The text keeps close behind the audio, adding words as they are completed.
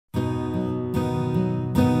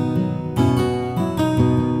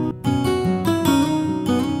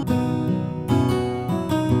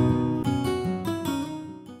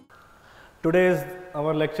Today is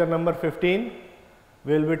our lecture number 15.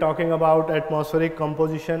 We will be talking about atmospheric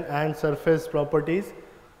composition and surface properties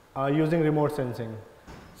using remote sensing.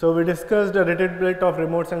 So, we discussed a little bit of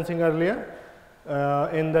remote sensing earlier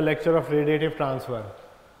in the lecture of radiative transfer.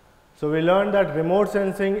 So, we learned that remote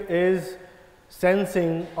sensing is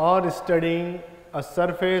sensing or studying a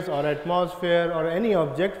surface or atmosphere or any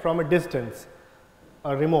object from a distance,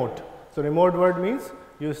 or remote. So, remote word means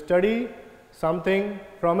you study something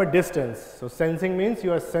from a distance. So, sensing means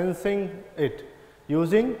you are sensing it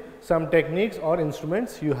using some techniques or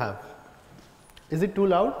instruments you have. Is it too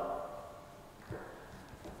loud?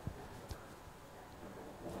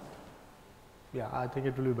 Yeah, I think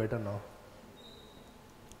it will be better now.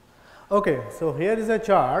 Okay, so here is a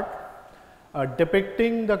chart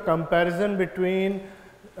depicting the comparison between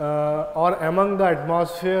or among the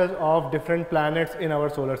atmospheres of different planets in our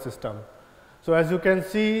solar system. So, as you can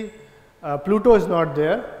see, Pluto is not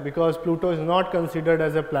there because Pluto is not considered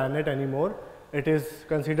as a planet anymore. It is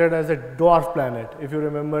considered as a dwarf planet, if you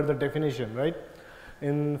remember the definition, right.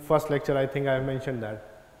 In first lecture, I think I have mentioned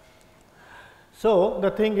that. So,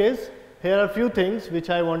 the thing is, here are few things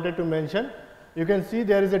which I wanted to mention. You can see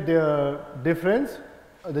there is a difference,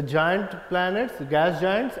 the giant planets, gas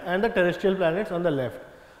giants and the terrestrial planets on the left.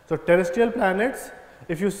 So, terrestrial planets,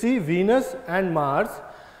 if you see Venus and Mars,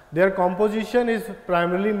 their composition is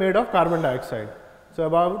primarily made of carbon dioxide. So,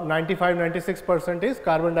 about 95–96% is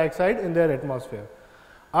carbon dioxide in their atmosphere.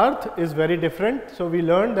 Earth is very different. So, we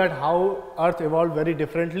learned that how Earth evolved very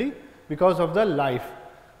differently because of the life.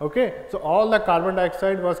 Okay. So, all the carbon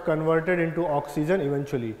dioxide was converted into oxygen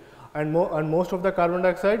eventually, and most of the carbon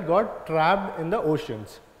dioxide got trapped in the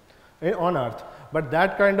oceans on Earth. But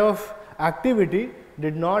that kind of activity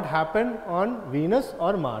did not happen on Venus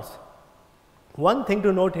or Mars. One thing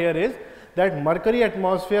to note here is that Mercury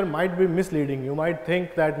atmosphere might be misleading. You might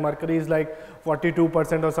think that Mercury is like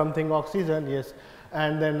 42% or something oxygen, yes,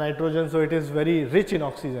 and then nitrogen, so it is very rich in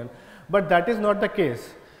oxygen. But that is not the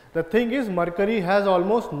case. The thing is, Mercury has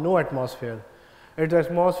almost no atmosphere. Its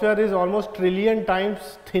atmosphere is almost trillion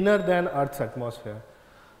times thinner than Earth's atmosphere.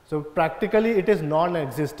 So, practically it is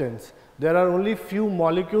non-existent. There are only few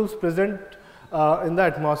molecules present in the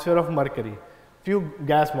atmosphere of Mercury, few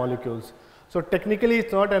gas molecules. So, technically it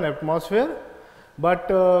is not an atmosphere, but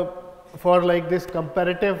for like this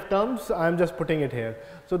comparative terms, I am just putting it here.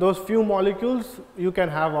 So, those few molecules, you can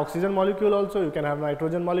have oxygen molecule also, you can have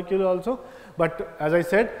nitrogen molecule also, but as I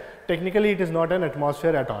said, technically it is not an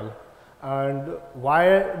atmosphere at all. And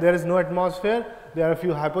why there is no atmosphere? There are a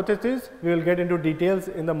few hypotheses. We will get into details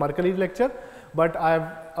in the Mercury lecture, but I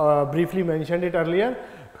have briefly mentioned it earlier.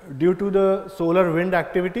 Due to the solar wind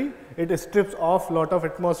activity, it strips off lot of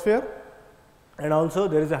atmosphere. And also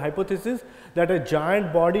there is a hypothesis that a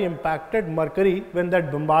giant body impacted Mercury when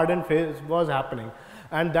that bombardment phase was happening,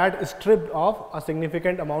 and that stripped off a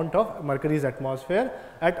significant amount of Mercury's atmosphere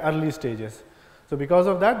at early stages. So, because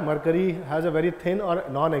of that, Mercury has a very thin or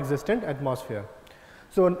non-existent atmosphere.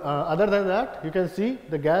 So, other than that, you can see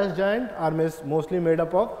the gas giant are mostly made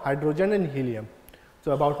up of hydrogen and helium.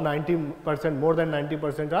 So, about 90%, more than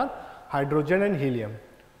 90% are hydrogen and helium.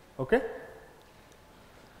 Okay.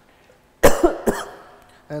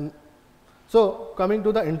 And so, coming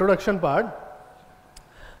to the introduction part,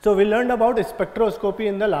 so we learned about spectroscopy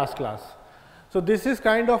in the last class. So, this is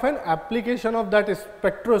kind of an application of that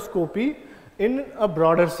spectroscopy in a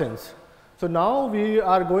broader sense. So, now we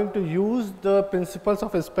are going to use the principles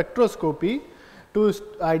of spectroscopy to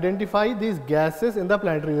identify these gases in the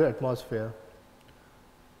planetary atmosphere.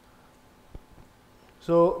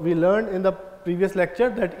 So, we learned in the previous lecture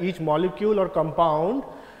that each molecule or compound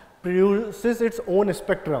produces its own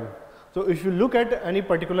spectrum. So, if you look at any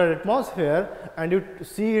particular atmosphere and you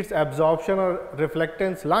see its absorption or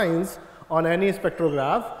reflectance lines on any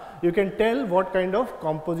spectrograph, you can tell what kind of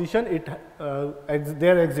composition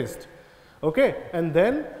there exists. Okay. And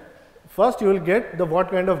then first you will get the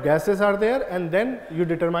what kind of gases are there, and then you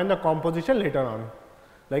determine the composition later on,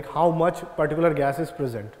 like how much particular gas is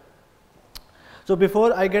present. So,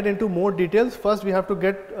 before I get into more details, first we have to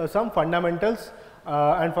get some fundamentals.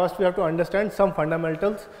 And first we have to understand some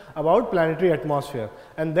fundamentals about planetary atmosphere,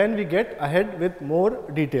 and then we get ahead with more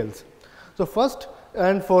details. So, first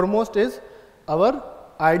and foremost is our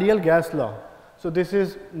ideal gas law. So, this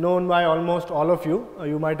is known by almost all of you,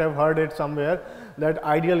 you might have heard it somewhere, that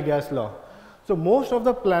ideal gas law. So, most of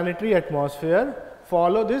the planetary atmosphere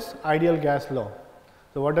follow this ideal gas law.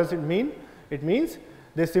 So, what does it mean? It means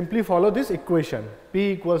they simply follow this equation,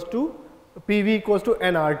 P equals to PV equals to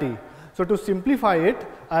nRT. So, to simplify it,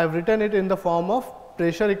 I have written it in the form of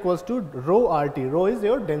pressure equals to rho RT. Rho is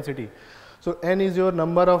your density. So, N is your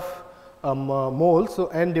number of moles, so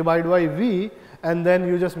N divided by V, and then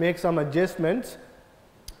you just make some adjustments,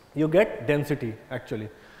 you get density actually.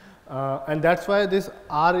 And that is why this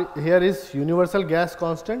R here is universal gas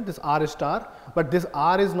constant, this R star, but this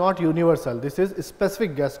R is not universal, this is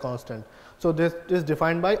specific gas constant. So, this is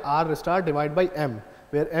defined by R star divided by M,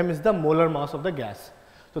 where M is the molar mass of the gas.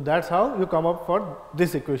 So, that is how you come up for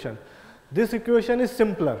this equation. This equation is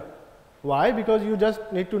simpler. Why? Because you just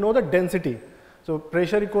need to know the density. So,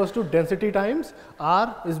 pressure equals to density times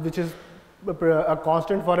R is, which is a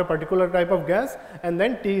constant for a particular type of gas, and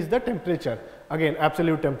then T is the temperature, again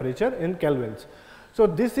absolute temperature in kelvins. So,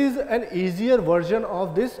 this is an easier version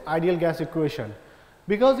of this ideal gas equation,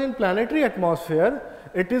 because in planetary atmosphere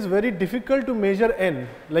it is very difficult to measure N,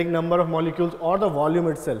 like number of molecules or the volume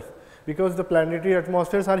itself, because the planetary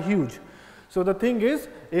atmospheres are huge. So, the thing is,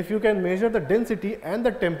 if you can measure the density and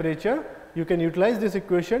the temperature, you can utilize this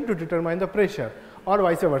equation to determine the pressure, or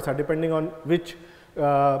vice versa, depending on which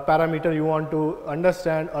parameter you want to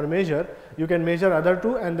understand or measure. You can measure other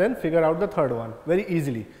two and then figure out the third one very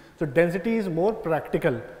easily. So, density is more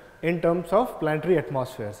practical in terms of planetary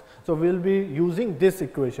atmospheres. So, we will be using this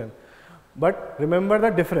equation, but remember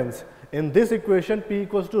the difference. In this equation, P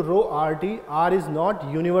equals to rho RT, R is not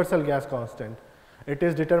universal gas constant. It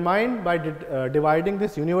is determined by dividing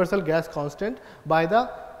this universal gas constant by the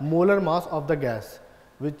molar mass of the gas,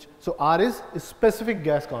 which, so R is specific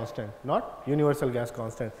gas constant, not universal gas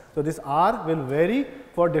constant. So, this R will vary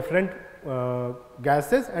for different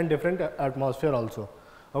gases and different atmosphere also.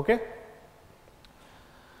 Okay.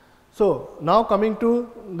 So, now coming to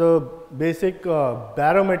the basic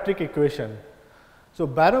barometric equation. So,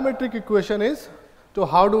 barometric equation is, so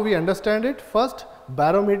how do we understand it? First,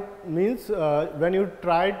 barometer means when you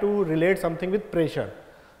try to relate something with pressure.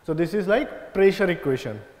 So, this is like pressure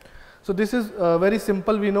equation. So, this is very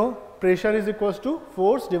simple, we know pressure is equals to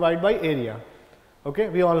force divided by area, okay,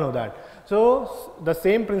 we all know that. So, the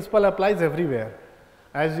same principle applies everywhere.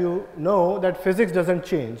 As you know that physics does not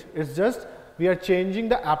change, it is just we are changing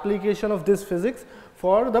the application of this physics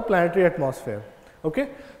for the planetary atmosphere. Okay.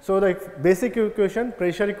 So, the basic equation,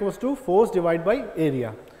 pressure equals to force divided by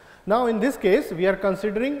area. Now, in this case we are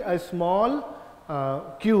considering a small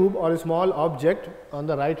cube or a small object on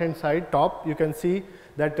the right hand side top, you can see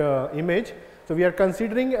that image. So, we are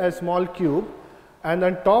considering a small cube, and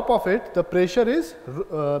on top of it the pressure is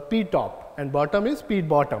P top and bottom is P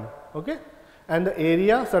bottom, okay, and the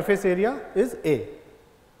area, surface area is A.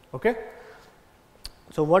 Okay.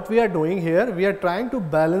 So, what we are doing here, we are trying to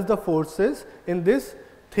balance the forces in this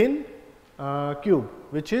thin cube,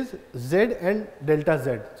 which is Z and delta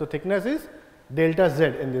Z. So, thickness is delta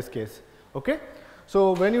Z in this case. Okay.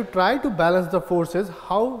 So, when you try to balance the forces,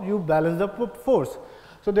 how you balance the force?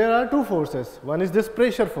 So, there are two forces, one is this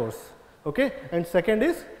pressure force, okay, and second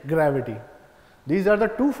is gravity. These are the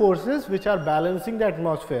two forces which are balancing the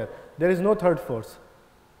atmosphere. There is no third force.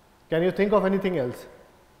 Can you think of anything else?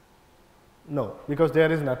 No, because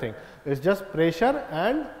there is nothing. It is just pressure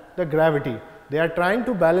and the gravity. They are trying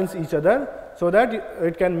to balance each other so that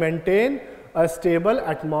it can maintain a stable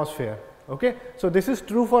atmosphere. Okay. So, this is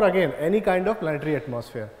true for again any kind of planetary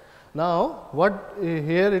atmosphere. Now, what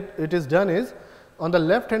here it is done is, on the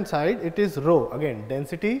left hand side it is rho, again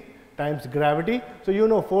density times gravity. So, you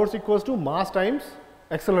know force equals to mass times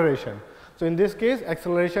acceleration. So, in this case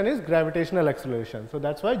acceleration is gravitational acceleration. So,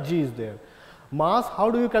 that is why G is there. Mass, how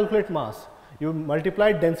do you calculate mass? You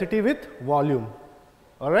multiply density with volume,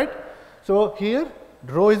 alright. So, here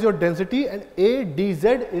rho is your density and A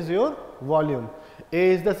dz is your volume.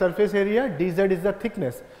 A is the surface area, dz is the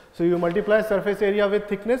thickness. So, you multiply surface area with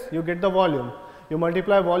thickness, you get the volume. You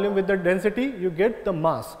multiply volume with the density, you get the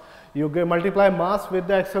mass. You multiply mass with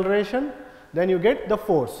the acceleration, then you get the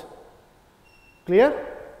force. Clear?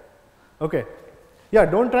 Okay. Yeah,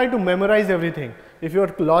 do not try to memorize everything. If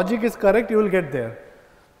your logic is correct, you will get there.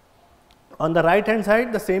 On the right hand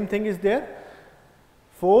side, the same thing is there.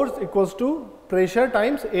 Force equals to pressure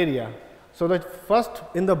times area. So, the first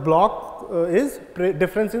in the block is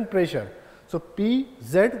difference in pressure. So, P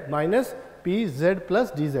z minus P z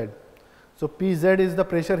plus d z. So, P z is the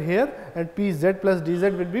pressure here and P z plus d z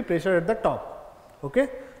will be pressure at the top. Okay.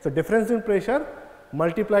 So, difference in pressure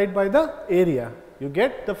multiplied by the area, you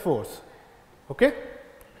get the force. Okay.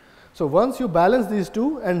 So, once you balance these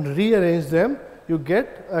two and rearrange them, you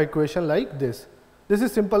get an equation like this. This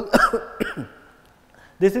is simple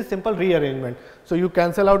this is simple rearrangement. So, you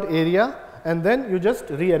cancel out area and then you just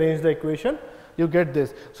rearrange the equation, you get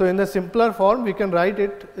this. So, in the simpler form we can write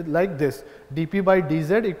it like this, dP by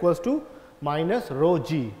dz equals to minus rho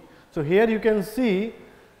g. So, here you can see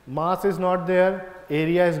mass is not there,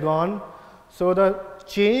 area is gone. So, the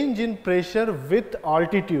change in pressure with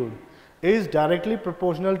altitude is directly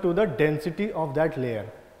proportional to the density of that layer.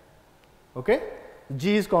 Okay?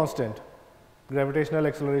 G is constant, gravitational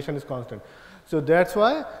acceleration is constant. So that's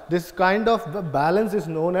why this kind of balance is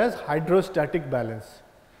known as hydrostatic balance.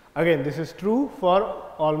 Again, this is true for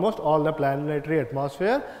almost all the planetary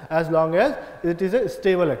atmosphere as long as it is a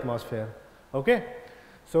stable atmosphere. Okay?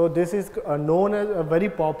 So this is known as a very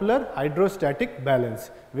popular hydrostatic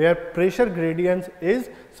balance, where pressure gradients is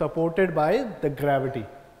supported by the gravity.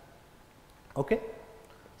 Okay?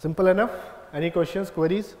 Simple enough. Any questions,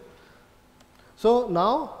 queries? So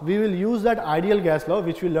now we will use that ideal gas law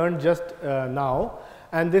which we learned just now,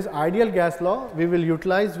 and this ideal gas law we will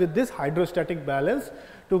utilize with this hydrostatic balance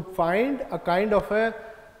to find a kind of a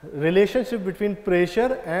relationship between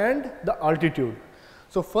pressure and the altitude.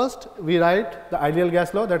 So first we write the ideal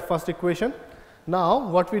gas law, that first equation. Now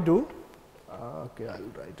what we do, okay, I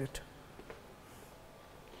will write it.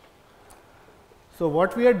 So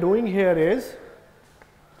what we are doing here is,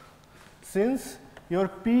 since your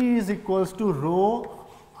P is equals to rho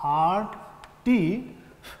R T,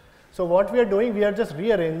 so what we are doing, we are just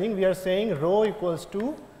rearranging, we are saying rho equals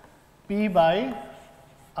to P by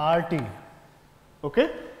R T. Okay?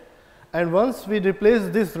 And once we replace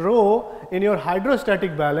this rho in your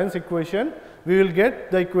hydrostatic balance equation, we will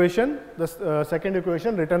get the equation, the second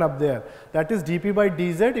equation written up there, that is dP by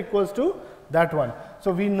dz equals to that one.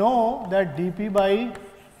 So we know that dP by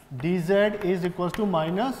dz is equals to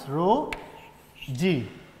minus rho g.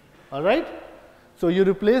 All right? So you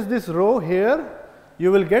replace this rho here,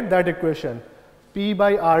 you will get that equation, P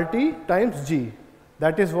by RT times g.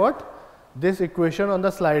 That is what this equation on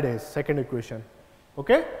the slide is, second equation.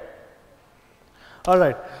 Okay? All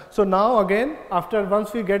right. So now again, after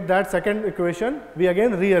once we get that second equation, we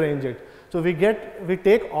again rearrange it. So we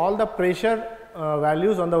take all the pressure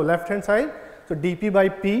values on the left hand side. So dP by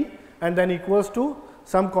P, and then equals to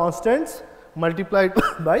some constants multiplied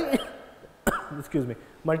by excuse me,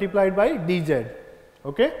 multiplied by dz.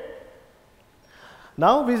 Okay?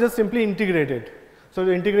 Now we just simply integrate it. So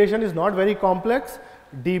the integration is not very complex.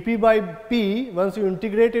 dP by P, once you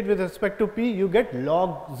integrate it with respect to P, you get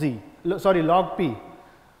log P.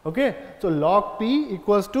 Okay? So log P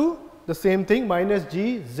equals to the same thing, minus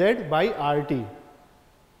g z by RT.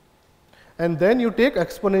 And then you take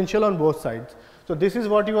exponential on both sides. So this is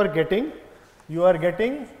what you are getting. You are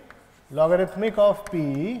getting logarithmic of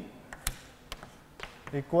P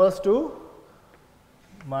equals to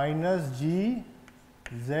minus g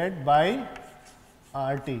z by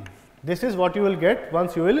RT. This is what you will get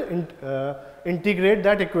once you will integrate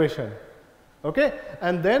that equation. Okay?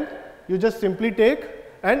 And then you just simply take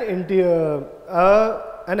an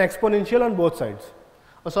exponential on both sides.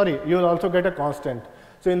 Oh, sorry, you will also get a constant.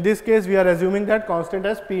 So in this case, we are assuming that constant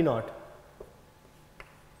as P naught.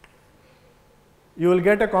 You will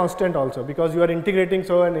get a constant also because you are integrating,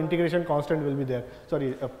 so an integration constant will be there.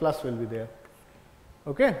 Sorry, a plus will be there.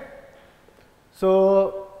 Okay?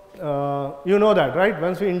 So you know that, right?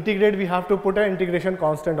 Once we integrate, we have to put an integration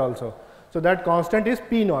constant also. So that constant is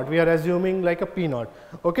P naught. We are assuming like a P naught.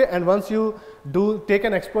 Okay? And once you take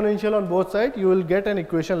an exponential on both sides, you will get an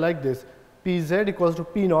equation like this. Pz equals to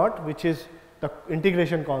P naught, which is the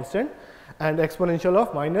integration constant, and exponential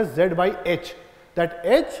of minus z by h. That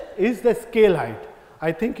h is the scale height.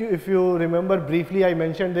 I think if you remember briefly, I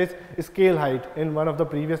mentioned this scale height in one of the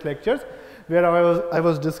previous lectures, where I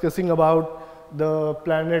was discussing about the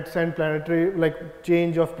planets and planetary like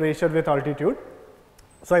change of pressure with altitude.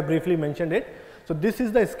 So I briefly mentioned it. So this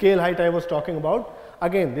is the scale height I was talking about.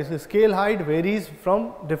 Again, this scale height varies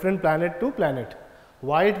from different planet to planet.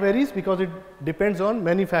 Why it varies? Because it depends on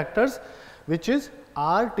many factors, which is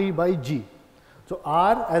RT by G. So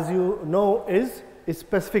R, as you know, is a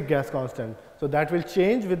specific gas constant. So that will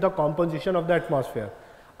change with the composition of the atmosphere.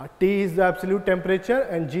 T is the absolute temperature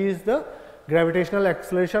and G is the gravitational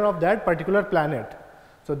acceleration of that particular planet.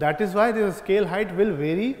 So that is why the scale height will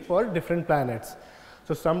vary for different planets.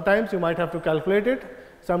 So sometimes you might have to calculate it,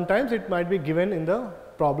 sometimes it might be given in the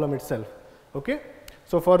problem itself. Okay?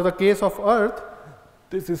 So for the case of Earth,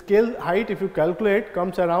 this scale height, if you calculate,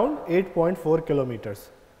 comes around 8.4 kilometers.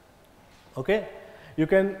 Okay? You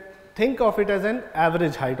can think of it as an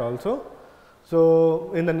average height also.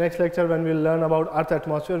 So in the next lecture, when we will learn about Earth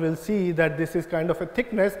atmosphere, we will see that this is kind of a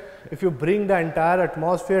thickness if you bring the entire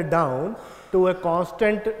atmosphere down to a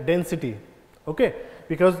constant density. Okay?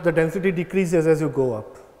 Because the density decreases as you go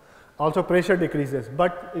up. Also pressure decreases.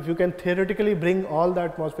 But if you can theoretically bring all the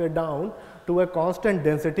atmosphere down to a constant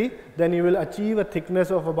density, then you will achieve a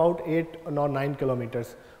thickness of about 8 or 9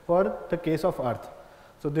 kilometers for the case of Earth.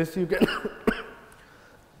 So this you can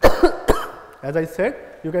as I said,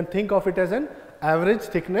 you can think of it as an average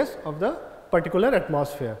thickness of the particular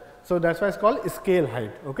atmosphere. So that's why it's called scale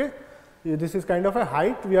height. Okay, this is kind of a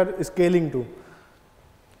height we are scaling to.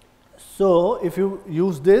 So if you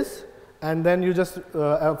use this, and then you just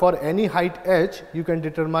for any height h, you can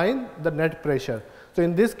determine the net pressure. So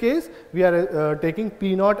in this case, we are taking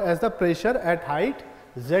P naught as the pressure at height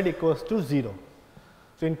z equals to 0.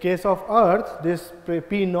 So in case of Earth, this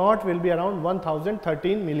P naught will be around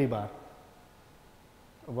 1013 millibar.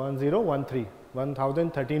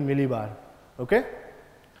 1013 millibar. Okay?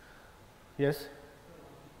 Yes.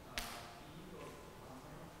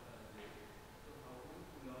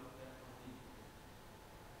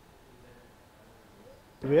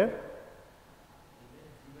 Where?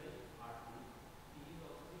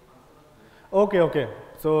 Okay.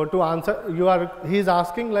 So to answer, he is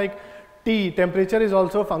asking like T, temperature is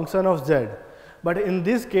also a function of Z. But in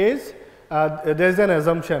this case, there is an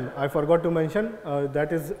assumption. I forgot to mention,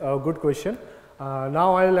 that is a good question.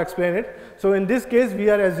 Now I will explain it. So in this case, we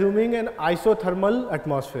are assuming an isothermal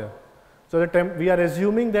atmosphere. So we are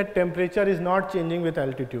assuming that temperature is not changing with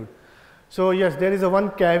altitude. So yes, there is a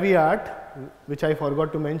one caveat which I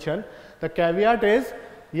forgot to mention. The caveat is,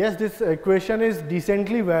 yes, this equation is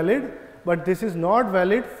decently valid, but this is not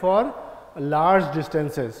valid for large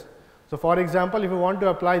distances. So for example, if you want to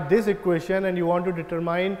apply this equation and you want to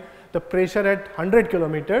determine the pressure at 100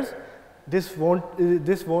 kilometers, this is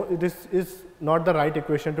not the right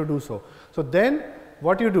equation to do so. So then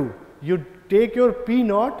what you do? You take your P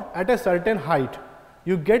naught at a certain height,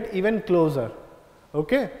 you get even closer.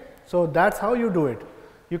 Okay? So that's how you do it.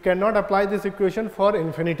 You cannot apply this equation for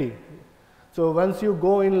infinity. So once you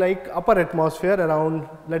go in like upper atmosphere around,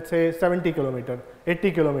 let's say 70 kilometers,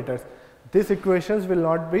 80 kilometers, these equations will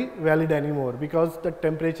not be valid anymore because the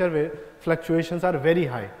temperature fluctuations are very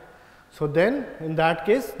high. So then in that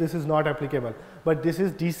case, this is not applicable, but this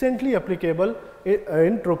is decently applicable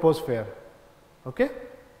in troposphere. Okay?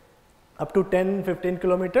 Up to 10-15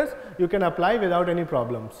 kilometers you can apply without any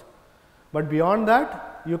problems. But beyond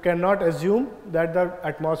that, you cannot assume that the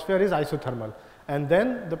atmosphere is isothermal, and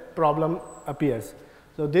then the problem appears.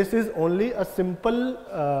 So this is only a simple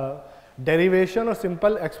derivation or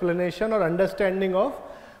simple explanation or understanding of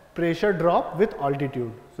pressure drop with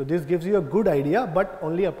altitude. So this gives you a good idea, but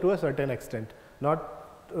only up to a certain extent, not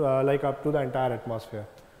like up to the entire atmosphere.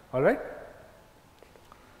 All right.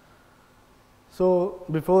 So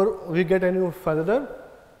before we get any further,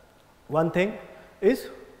 one thing is,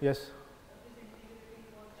 yes.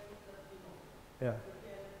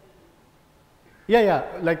 Yeah,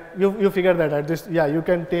 like you figure that out. This, yeah, you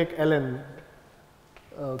can take ln.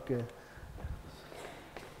 Okay.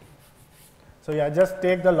 So yeah, just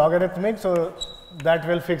take the logarithmic, so that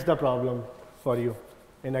will fix the problem for you.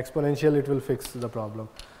 In exponential, it will fix the problem.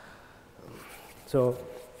 So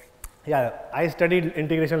yeah, I studied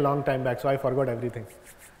integration long time back, so I forgot everything.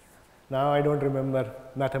 Now I don't remember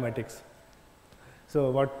mathematics.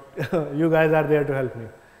 So what you guys are there to help me.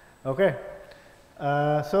 Okay.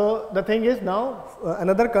 So the thing is now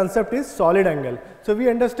another concept is solid angle. So we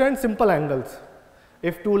understand simple angles.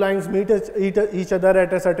 If two lines meet each other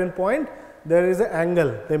at a certain point, there is an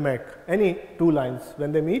angle they make. Any two lines,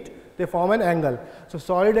 when they meet, they form an angle. So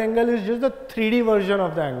solid angle is just the 3D version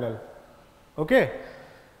of the angle. Okay.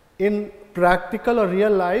 In practical or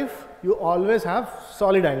real life, you always have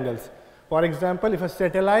solid angles. For example, if a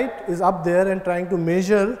satellite is up there and trying to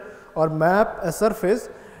measure or map a surface,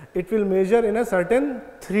 it will measure in a certain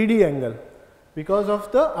 3D angle because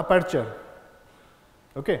of the aperture.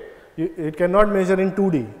 Okay. It cannot measure in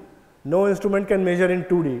 2D. No instrument can measure in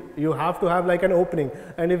 2D. You have to have like an opening,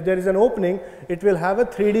 and if there is an opening, it will have a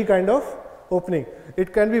 3D kind of opening.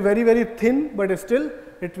 It can be very, very thin, but still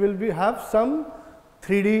it will have some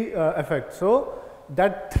 3D effect. So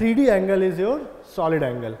that 3D angle is your solid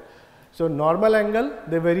angle. So normal angle,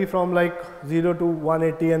 they vary from like 0 to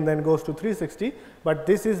 180 and then goes to 360, but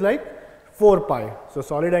this is like 4 pi. So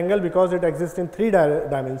solid angle, because it exists in 3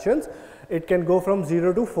 dimensions, it can go from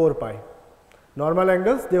 0 to 4 pi. Normal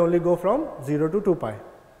angles, they only go from 0 to 2 pi.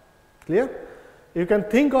 Clear? You can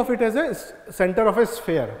think of it as a center of a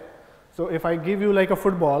sphere. So if I give you like a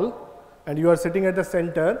football and you are sitting at the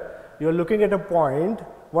center, you are looking at a point,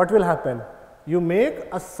 what will happen? You make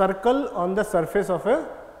a circle on the surface of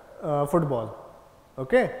a football.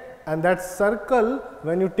 Okay? And that circle,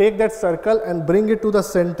 when you take that circle and bring it to the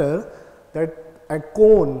center, that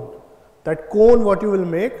cone what you will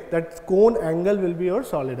make, that cone angle will be your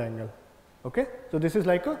solid angle. Okay? So this is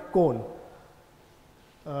like a cone.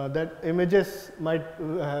 That images might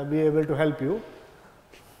be able to help you.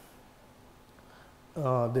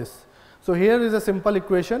 This. So here is a simple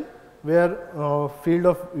equation. where field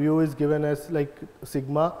of view is given as like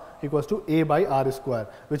sigma equals to a by r square,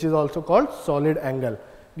 which is also called solid angle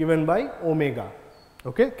given by omega,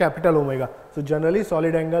 okay, capital omega. So generally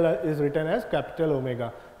solid angle is written as capital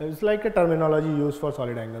omega. It's like a terminology used for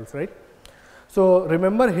solid angles, right? So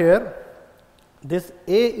remember here, this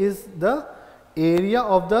A is the area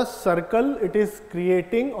of the circle it is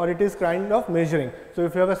creating or it is kind of measuring. So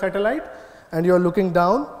if you have a satellite and you are looking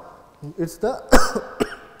down, it's the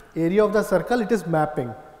area of the circle it is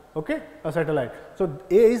mapping, okay, a satellite. So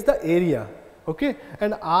A is the area, okay,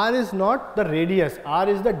 and R is not the radius, R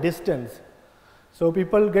is the distance. So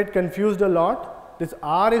people get confused a lot. This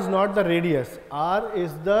R is not the radius, R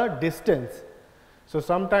is the distance. So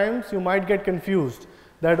sometimes you might get confused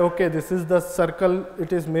that okay, this is the circle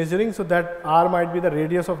it is measuring, so that R might be the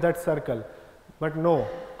radius of that circle. But no,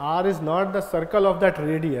 R is not the circle of that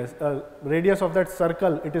radius, radius of that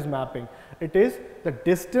circle it is mapping. It is the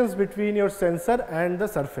distance between your sensor and the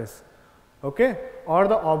surface, okay, or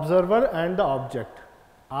the observer and the object.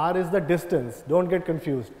 R is the distance, don't get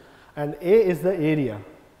confused, and A is the area,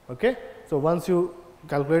 okay. So once you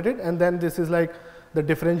calculate it, and then this is like the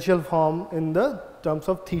differential form in the terms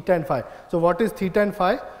of theta and phi. So what is theta and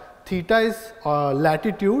phi? Theta is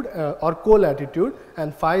latitude or co-latitude,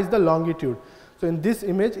 and phi is the longitude. So in this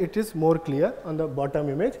image it is more clear on the bottom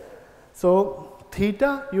image. So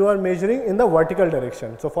theta you are measuring in the vertical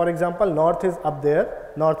direction. So for example, north is up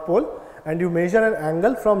there, north pole, and you measure an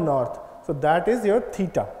angle from north. So that is your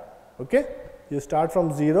theta, okay. You start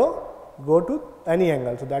from 0, go to any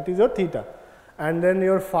angle, so that is your theta. And then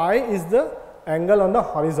your phi is the angle on the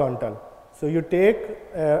horizontal. So you take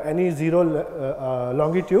any 0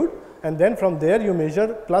 longitude, and then from there you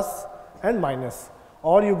measure plus and minus,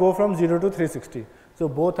 or you go from 0 to 360. So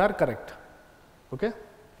both are correct, okay.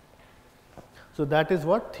 So that is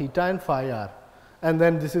what theta and phi are, and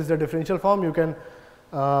then this is the differential form. You can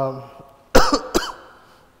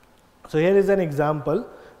so here is an example.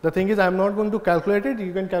 The thing is, I am not going to calculate it,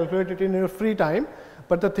 you can calculate it in your free time,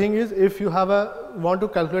 but the thing is, if you have want to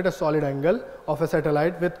calculate a solid angle of a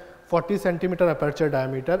satellite with 40 centimeter aperture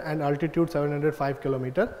diameter and altitude 705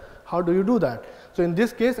 kilometer, how do you do that? So in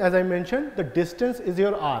this case, as I mentioned, the distance is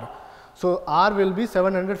your R. So R will be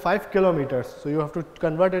 705 kilometers, so you have to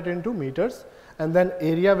convert it into meters, and then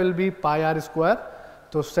area will be pi r square.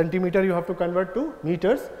 So centimeter you have to convert to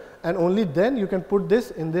meters, and only then you can put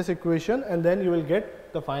this in this equation, and then you will get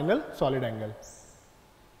the final solid angle,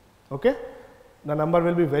 okay. The number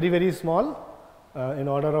will be very, very small, in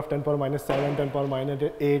order of 10 power minus 7, 10 power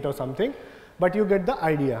minus 8 or something, but you get the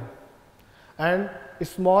idea. And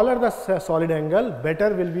smaller the solid angle,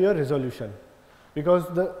 better will be your resolution, because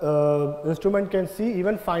the instrument can see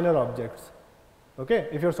even finer objects, okay.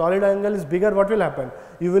 If your solid angle is bigger, what will happen?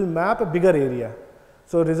 You will map a bigger area,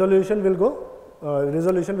 so resolution will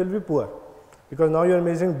be poor, because now you are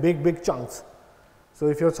measuring big chunks. So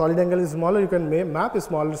if your solid angle is smaller, you can map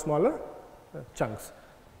smaller chunks.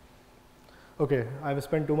 Okay, I have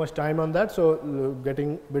spent too much time on that, so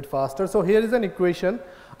getting a bit faster. So here is an equation.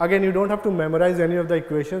 Again, you don't have to memorize any of the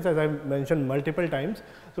equations, as I mentioned multiple times,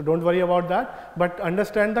 so don't worry about that, but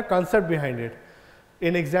understand the concept behind it.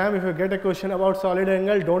 In exam, if you get a question about solid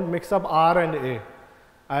angle, don't mix up R and A.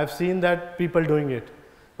 I have seen that people doing it,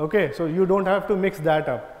 okay. So you don't have to mix that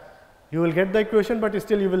up. You will get the equation, but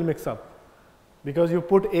still you will mix up, because you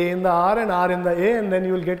put A in the R and R in the A, and then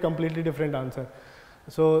you will get completely different answer.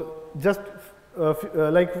 So just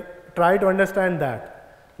like try to understand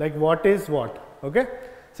that, like what is what, okay.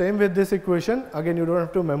 Same with this equation, again you don't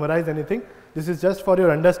have to memorize anything, this is just for your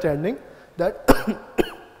understanding that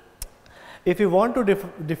if you want to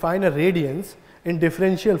define a radiance in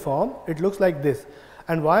differential form, it looks like this.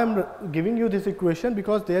 And why I am giving you this equation?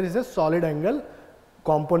 Because there is a solid angle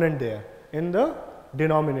component there in the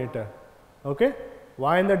denominator, okay.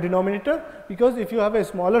 Why in the denominator? Because if you have a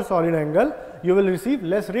smaller solid angle, you will receive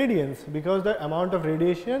less radiance, because the amount of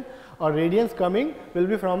radiation or radiance coming will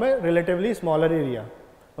be from a relatively smaller area,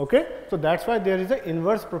 okay. So that's why there is an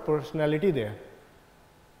inverse proportionality there,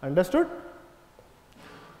 understood?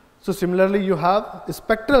 So similarly, you have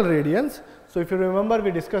spectral radiance. So if you remember, we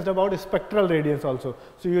discussed about spectral radiance also.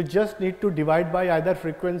 So you just need to divide by either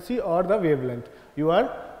frequency or the wavelength you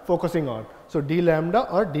are focusing on. So d lambda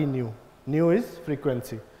or d nu. Nu is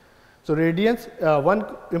frequency. So radiance, one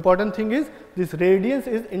important thing is this radiance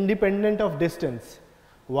is independent of distance.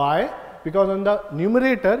 Why? Because on the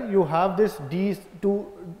numerator you have this d to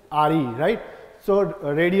re, right? So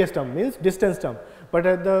radius term means distance term, but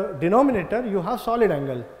at the denominator you have solid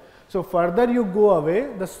angle. So further you go away,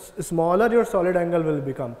 the smaller your solid angle will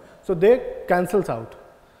become. So they cancels out.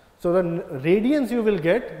 So the radiance you will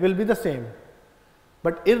get will be the same,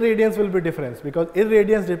 but irradiance will be different because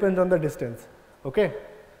irradiance depends on the distance. Okay,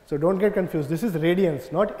 so don't get confused. This is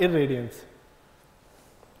radiance, not irradiance.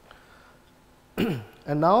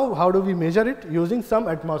 And now how do we measure it? Using some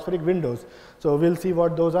atmospheric windows. So we'll see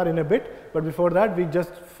what those are in a bit, but before that we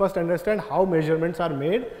just first understand how measurements are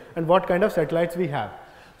made and what kind of satellites we have.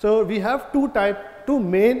 So we have two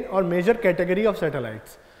main or major category of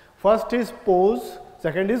satellites. First is pose,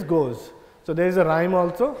 second is GOES. So there is a rhyme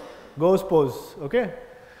also, GOES pose. Okay,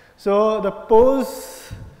 so the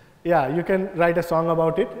pose, yeah, you can write a song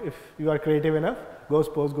about it if you are creative enough. GOES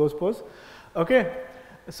pose, GOES pose. Okay,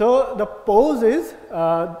 so the pose is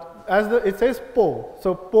it says PO.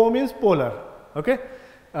 So PO means polar. Okay,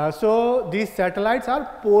 so these satellites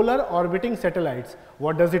are polar orbiting satellites.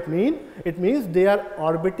 What does it mean? It means they are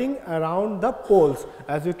orbiting around the poles.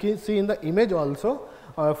 As you can see in the image also,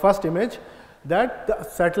 first image, that the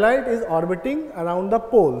satellite is orbiting around the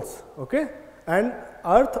poles. Okay, and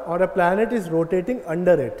Earth or a planet is rotating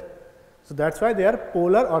under it. So that's why they are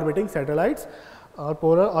polar orbiting satellites or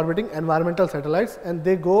polar orbiting environmental satellites, and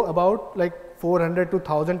they go about like 400 to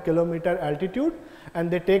 1000 kilometer altitude,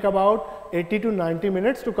 and they take about 80 to 90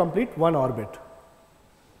 minutes to complete one orbit.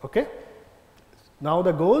 Okay. Now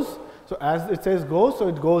the GOES, so as it says GOES, so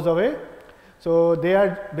it goes away. So they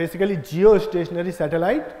are basically geostationary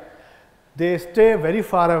satellite. They stay very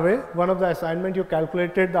far away. One of the assignment you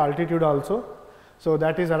calculated the altitude also. So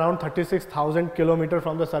that is around 36,000 kilometers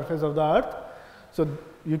from the surface of the Earth. So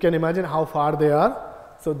you can imagine how far they are.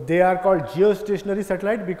 So they are called geostationary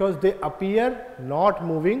satellite because they appear not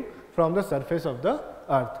moving from the surface of the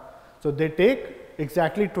Earth. So they take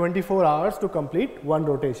exactly 24 hours to complete one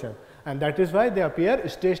rotation, and that is why they appear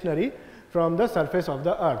stationary from the surface of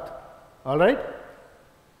the Earth. All right,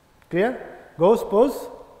 clear? GOES pose.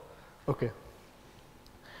 Okay.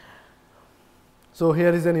 So here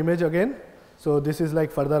is an image again. So this is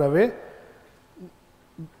like further away.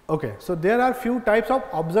 Okay, so there are few types of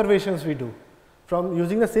observations we do from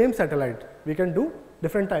using the same satellite. We can do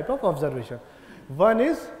different type of observation. One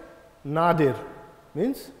is nadir,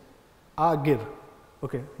 means agir.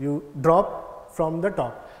 Okay, you drop from the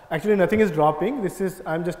top. Actually nothing is dropping, this is,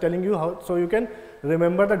 I am just telling you how, so you can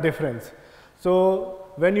remember the difference. So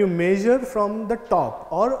when you measure from the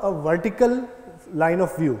top or a vertical line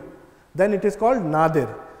of view, then it is called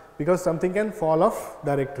nadir, because something can fall off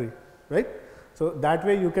directly, right? So that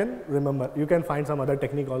way you can remember. You can find some other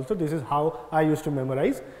technique also. This is how I used to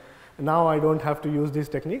memorize. Now I don't have to use these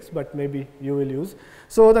techniques, but maybe you will use.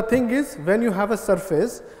 So the thing is, when you have a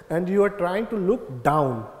surface and you are trying to look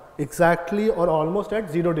down exactly or almost at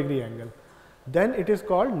 0 degree angle, then it is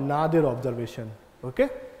called nadir observation. Okay.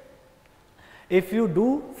 If you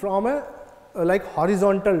do from a like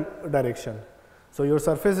horizontal direction, so your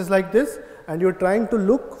surface is like this and you are trying to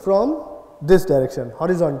look from this direction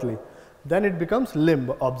horizontally, then it becomes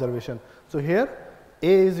limb observation. So here A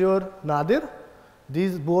is your nadir,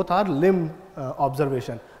 these both are limb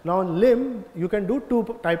observation. Now in limb you can do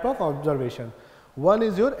two type of observation. One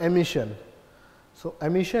is your emission. So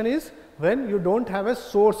emission is when you don't have a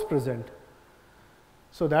source present.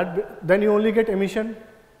 So that then you only get emission,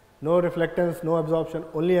 no reflectance, no absorption,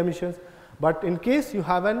 only emissions. But in case you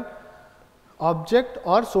have an object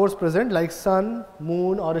or source present like sun,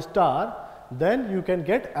 moon or a star, then you can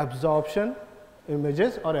get absorption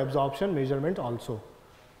images or absorption measurement also.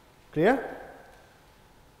 Clear?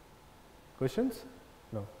 Questions?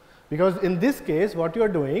 No. Because in this case what you are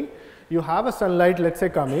doing, you have a sunlight, let's say,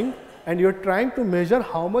 coming, and you are trying to measure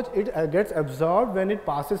how much it gets absorbed when it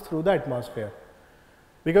passes through the atmosphere.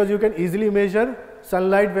 Because you can easily measure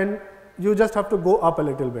sunlight when you just have to go up a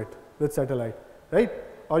little bit with satellite, right?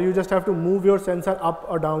 Or you just have to move your sensor up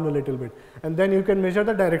or down a little bit, and then you can measure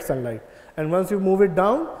the direct sunlight. And once you move it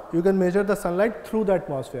down, you can measure the sunlight through the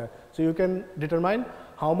atmosphere. So you can determine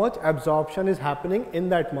how much absorption is happening in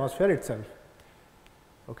the atmosphere itself.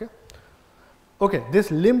 Okay. Okay,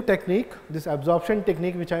 this limb technique, this absorption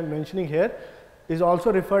technique which I am mentioning here, is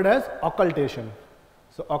also referred as occultation.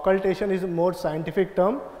 So occultation is a more scientific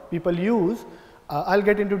term people use. I'll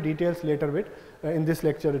get into details later with in this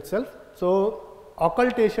lecture itself. So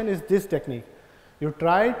occultation is this technique. You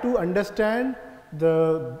try to understand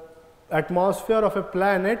the atmosphere of a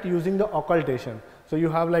planet using the occultation. So you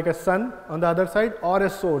have like a sun on the other side or a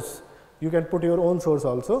source. You can put your own source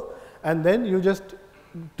also, and then you just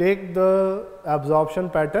take the absorption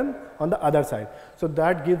pattern on the other side. So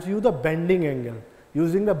that gives you the bending angle.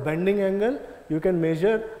 Using the bending angle, you can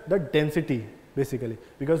measure the density basically,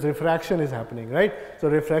 because refraction is happening, right? So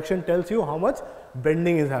refraction tells you how much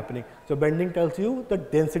bending is happening. So bending tells you the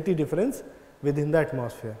density difference within the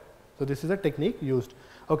atmosphere. So this is a technique used.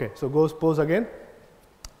 Okay, so pose again.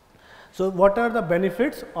 So what are the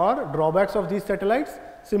benefits or drawbacks of these satellites?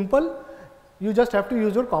 Simple, you just have to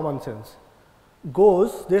use your common sense.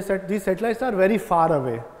 These satellites are very far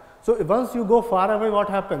away. So once you go far away, what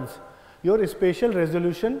happens? Your spatial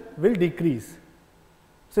resolution will decrease.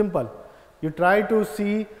 Simple. You try to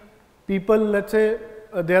see people, let's say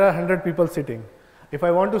there are 100 people sitting. If I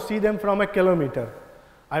want to see them from a kilometer,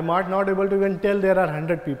 I might not be able to even tell there are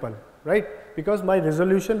 100 people, right? Because my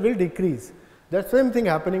resolution will decrease. That same thing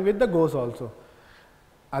happening with the GOES also.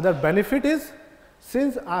 Other benefit is,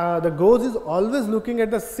 since the GOES is always looking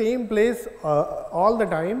at the same place all the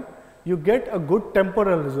time, you get a good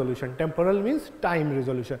temporal resolution. Temporal means time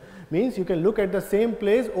resolution. Means you can look at the same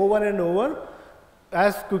place over and over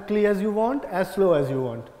as quickly as you want, as slow as you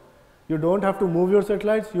want. You don't have to move your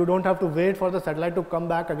satellites, you don't have to wait for the satellite to come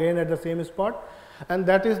back again at the same spot. And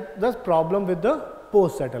that is the problem with the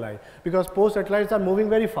POSE satellite, because POSE satellites are moving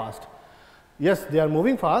very fast. Yes, they are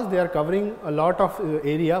moving fast, they are covering a lot of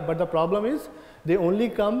area, but the problem is they only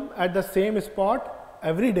come at the same spot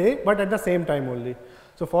every day, but at the same time only.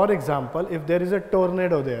 So for example, if there is a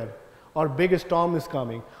tornado there, or big storm is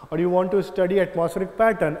coming, or you want to study atmospheric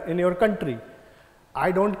pattern in your country,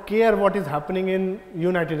 I don't care what is happening in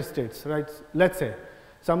United States, right? Let's say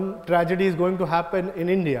some tragedy is going to happen in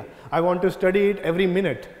India. I want to study it every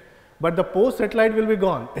minute, but the POSE satellite will be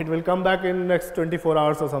gone. It will come back in next 24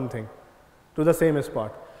 hours or something to the same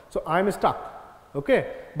spot. So I am stuck,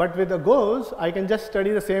 okay? But with the GOES, I can just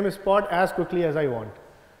study the same spot as quickly as I want,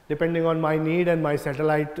 depending on my need and my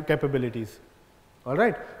satellite capabilities. All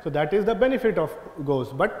right. So that is the benefit of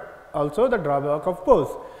GOES, but also the drawback of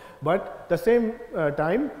POSE. But the same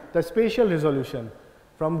time, the spatial resolution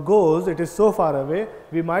from GOES, it is so far away,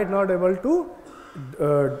 we might not be able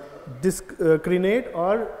to discriminate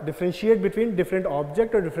or differentiate between different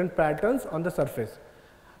objects or different patterns on the surface,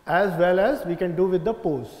 as well as we can do with the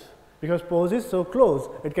POSE, because POSE is so close,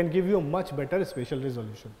 it can give you a much better spatial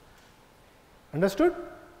resolution. Understood?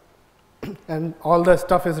 And all the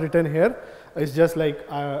stuff is written here. It's just like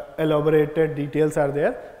elaborated details are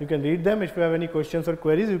there. You can read them. If you have any questions or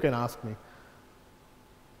queries, you can ask me.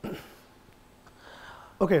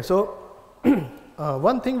 Okay, so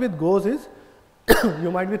one thing with GOES is,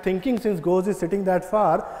 you might be thinking, since GOES is sitting that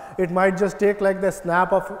far, it might just take like the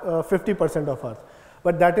snap of 50% of Earth.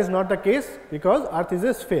 But that is not the case, because Earth is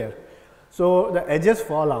a sphere. So the edges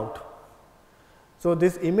fall out. So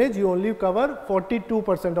this image, you only cover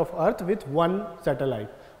 42% of Earth with one satellite,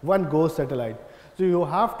 one GOES satellite. So you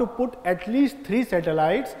have to put at least 3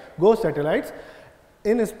 satellites, GOES satellites,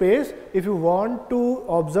 in space if you want to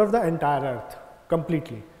observe the entire Earth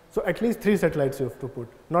completely. So at least 3 satellites you have to put,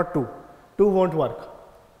 not 2. 2 won't work.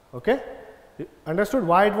 Okay? Understood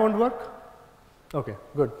why it won't work? Okay,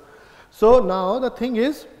 good. So now the thing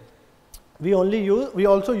is, we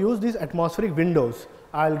also use these atmospheric windows.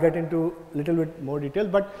 I'll get into little bit more detail,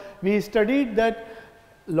 but we studied that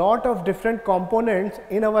lot of different components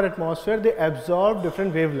in our atmosphere, they absorb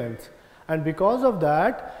different wavelengths, and because of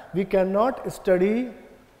that we cannot study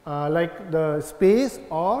like the space,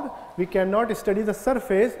 or we cannot study the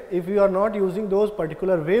surface if we are not using those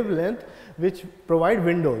particular wavelength which provide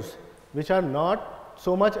windows, which are not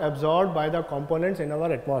so much absorbed by the components in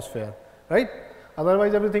our atmosphere, right?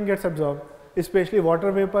 Otherwise everything gets absorbed, especially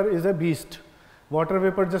water vapor is a beast. Water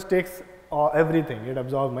vapor just takes everything. It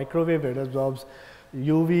absorbs microwave, it absorbs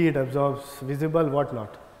UV, it absorbs visible,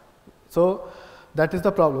 whatnot. So that is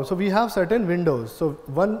the problem. So we have certain windows. So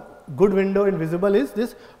one good window in visible is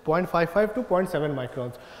this 0.55 to 0.7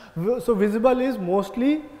 microns. So visible is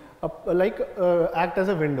mostly act as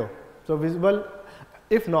a window. So visible,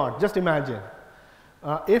 if not, just imagine,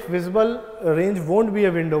 if visible range won't be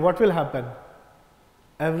a window, what will happen?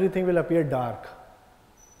 Everything will appear dark.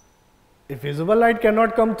 If visible light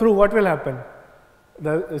cannot come through, what will happen?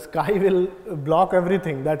 The sky will block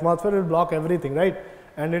everything, the atmosphere will block everything, right?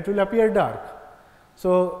 And it will appear dark.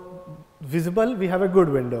 So visible, we have a good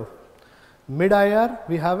window. Mid IR,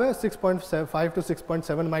 we have a 6.5 to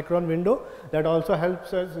 6.7 micron window that also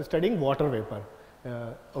helps us studying water vapor.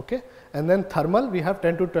 Okay, and then thermal, we have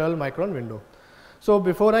 10 to 12 micron window. So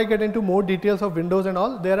before I get into more details of windows and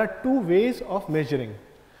all, there are 2 ways of measuring.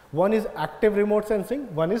 One is active remote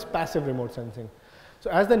sensing, one is passive remote sensing. So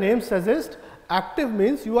as the name suggests, active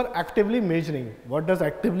means you are actively measuring. What does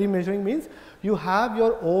actively measuring means? You have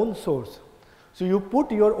your own source. So you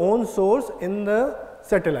put your own source in the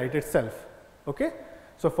satellite itself. Okay?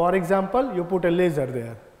 So for example, you put a laser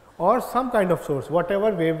there or some kind of source,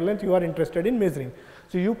 whatever wavelength you are interested in measuring.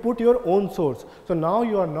 So you put your own source. So now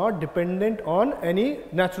you are not dependent on any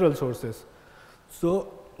natural sources.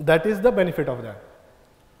 So that is the benefit of that.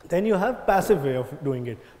 Then you have passive way of doing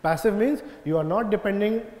it. Passive means you are not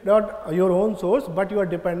depending on your own source, but you are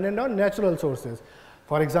dependent on natural sources.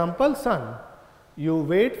 For example, sun. You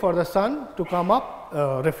wait for the sun to come up,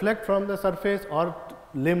 reflect from the surface or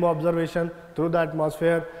limb observation through the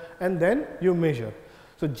atmosphere, and then you measure.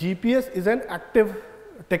 So GPS is an active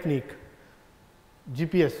technique.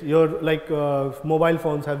 GPS, your like mobile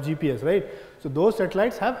phones have GPS, right? So those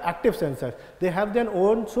satellites have active sensors. They have their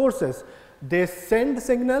own sources. They send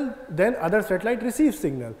signal, then other satellite receives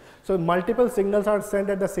signal. So multiple signals are sent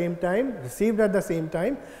at the same time, received at the same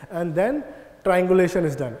time, and then triangulation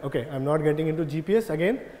is done. Okay, I am not getting into GPS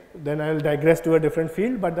again, then I will digress to a different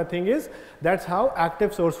field, but the thing is, that's how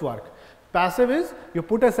active source work. Passive is you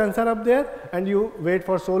put a sensor up there and you wait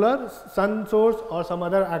for solar, sun source or some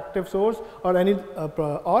other active source or any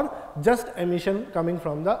or just emission coming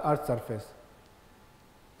from the earth's surface.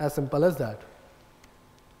 As simple as that.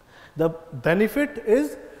 The benefit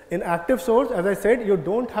is in active source, as I said, you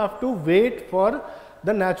don't have to wait for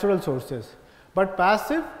the natural sources. But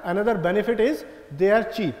passive, another benefit is they are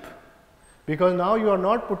cheap, because now you are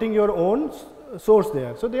not putting your own source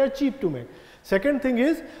there. So they are cheap to make. Second thing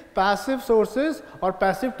is passive sources or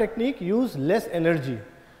passive technique use less energy,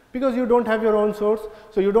 because you don't have your own source,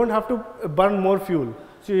 so you don't have to burn more fuel.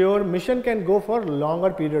 So your mission can go for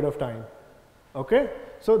longer period of time. Okay?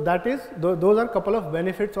 So that is, those are couple of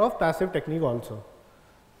benefits of passive technique also.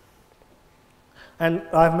 And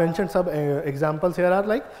I have mentioned some examples here are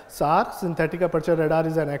like SAR, synthetic aperture radar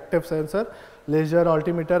is an active sensor, laser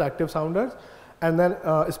altimeter, active sounders, and then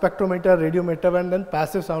spectrometer, radiometer, and then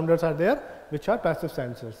passive sounders are there, which are passive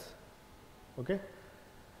sensors. Okay.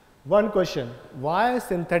 One question, why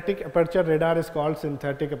synthetic aperture radar is called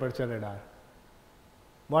synthetic aperture radar?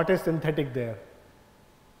 What is synthetic there?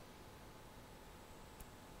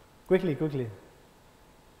 Quickly, quickly.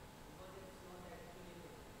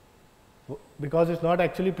 Because it's not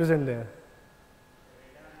actually present there.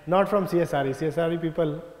 Not from CSRE. CSRE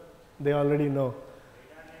people, they already know.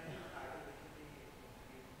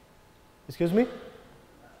 Excuse me?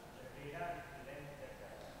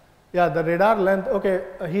 Yeah, the radar length, okay,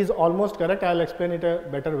 he is almost correct. I will explain it a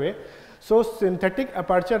better way. So synthetic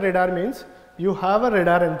aperture radar means you have a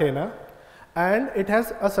radar antenna and it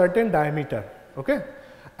has a certain diameter, okay?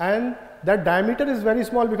 And that diameter is very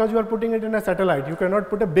small because you are putting it in a satellite. You cannot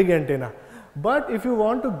put a big antenna. But if you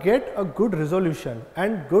want to get a good resolution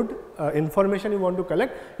and good information you want to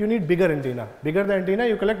collect, you need bigger antenna. Bigger the antenna,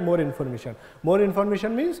 you collect more information. More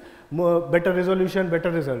information means better resolution,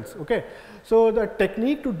 better results. Okay. So the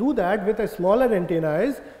technique to do that with a smaller antenna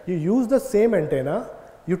is you use the same antenna,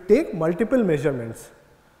 you take multiple measurements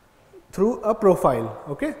through a profile.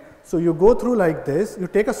 Okay. So you go through like this, you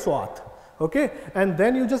take a swath, okay, and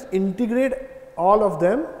then you just integrate all of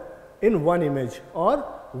them in one image or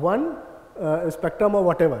one spectrum or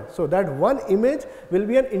whatever. So that one image will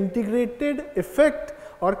be an integrated effect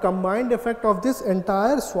or combined effect of this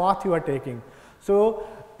entire swath you are taking. So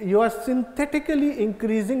you are synthetically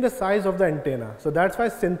increasing the size of the antenna. So that's why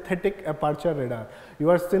synthetic aperture radar. You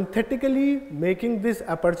are synthetically making this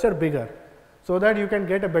aperture bigger so that you can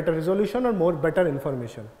get a better resolution or more better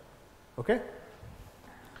information. Okay.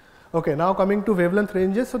 Okay, now coming to wavelength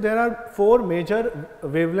ranges. So there are 4 major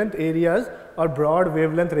wavelength areas or broad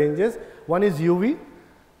wavelength ranges. One is UV,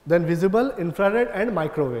 then visible, infrared and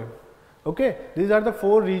microwave. Okay, these are the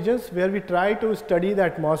 4 regions where we try to study the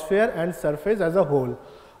atmosphere and surface as a whole.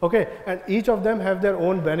 Okay, and each of them have their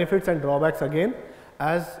own benefits and drawbacks again,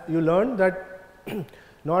 as you learned that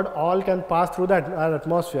not all can pass through that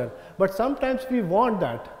atmosphere, but sometimes we want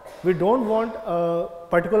that. We don't want a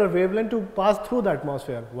particular wavelength to pass through the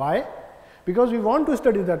atmosphere. Why? Because we want to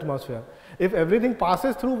study the atmosphere. If everything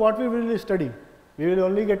passes through, what we will study? We will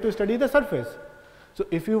only get to study the surface. So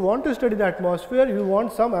if you want to study the atmosphere, you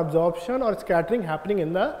want some absorption or scattering happening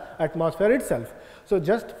in the atmosphere itself. So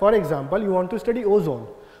just for example, you want to study ozone.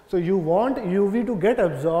 So you want UV to get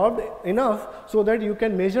absorbed enough so that you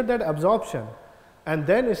can measure that absorption and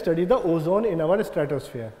then study the ozone in our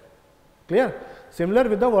stratosphere. Clear? Similar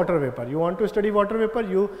with the water vapor. You want to study water vapor,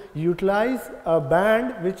 you utilize a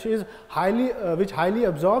band which is highly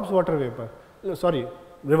absorbs water vapor. Sorry,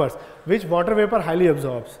 reverse. Which water vapor highly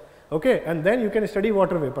absorbs. Okay, and then you can study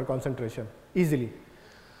water vapor concentration easily.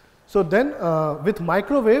 So then with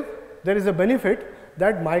microwave, there is a benefit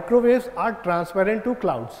that microwaves are transparent to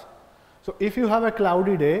clouds. So if you have a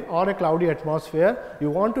cloudy day or a cloudy atmosphere,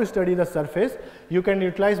 you want to study the surface, you can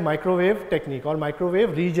utilize microwave technique or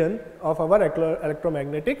microwave region of our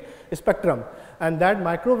electromagnetic spectrum, and that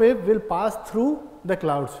microwave will pass through the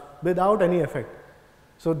clouds without any effect.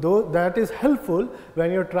 So that is helpful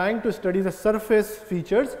when you're trying to study the surface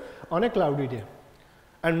features on a cloudy day.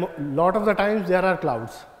 And lot of the times there are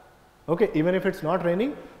clouds. Okay, even if it's not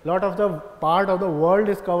raining, lot of the part of the world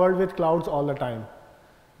is covered with clouds all the time.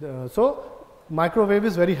 So microwave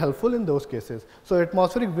is very helpful in those cases. So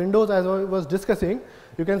atmospheric windows, as I was discussing,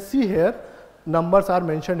 you can see here numbers are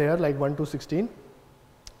mentioned here like 1 to 16.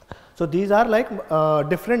 So these are like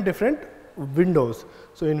different windows.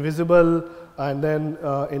 So invisible, and then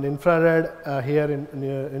in infrared, here in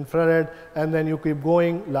infrared, and then you keep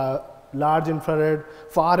going, large infrared,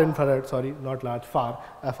 far infrared, sorry, not large, far,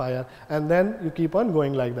 FIR, and then you keep on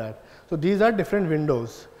going like that. So these are different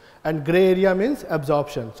windows, and gray area means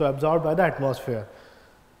absorption, so absorbed by the atmosphere.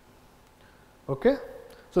 Okay.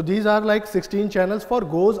 So these are like 16 channels for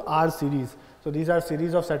GOES R series. So these are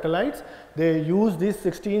series of satellites. They use these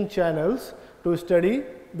 16 channels to study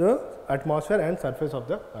the atmosphere and surface of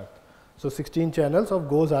the Earth. So 16 channels of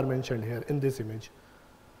GOES are mentioned here in this image.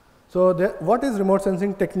 So what is remote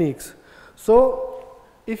sensing techniques? So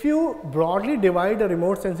if you broadly divide the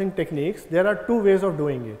remote sensing techniques, there are two ways of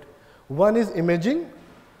doing it. One is imaging,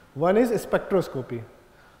 one is spectroscopy.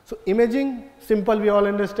 So imaging, simple, we all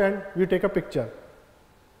understand, we take a picture,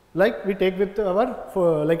 like we take with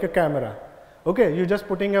our, like a camera. Okay, you're just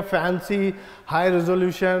putting a fancy, high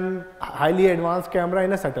resolution, highly advanced camera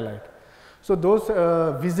in a satellite. So those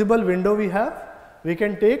visible window we have, we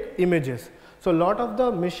can take images. So a lot of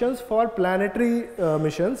the missions for planetary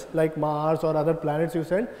missions like Mars or other planets you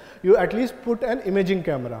send, you at least put an imaging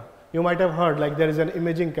camera. You might have heard like there is an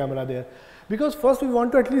imaging camera there. Because first we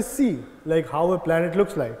want to at least see like how a planet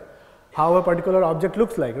looks like, how a particular object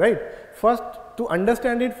looks like, right? First, to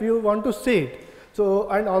understand it, you want to see it. So,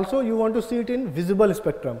 and also you want to see it in visible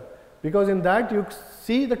spectrum, because in that you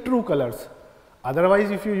see the true colors. Otherwise,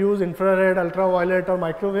 if you use infrared, ultraviolet or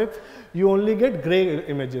microwave, you only get gray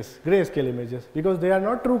images, grayscale images, because they are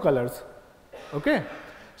not true colors. Okay.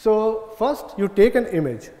 So first you take an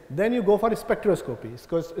image, then you go for spectroscopy,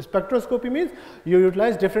 because spectroscopy means you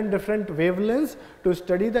utilize different wavelengths to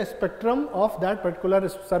study the spectrum of that particular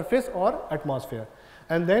surface or atmosphere.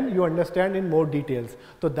 And then you understand in more details.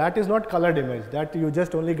 So that is not colored image, that you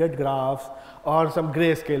just only get graphs or some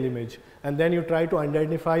grayscale image, and then you try to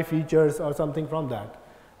identify features or something from that.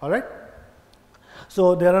 All right.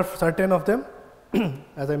 So there are certain of them,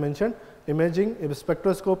 as I mentioned: imaging,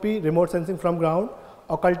 spectroscopy, remote sensing from ground,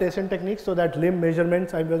 occultation techniques, so that limb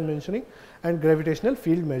measurements I was mentioning, and gravitational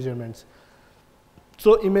field measurements.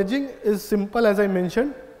 So imaging is simple, as I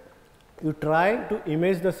mentioned. You try to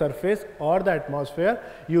image the surface or the atmosphere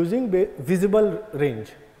using visible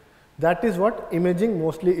range. That is what imaging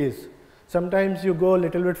mostly is. Sometimes you go a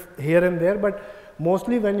little bit here and there, but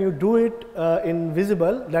mostly when you do it in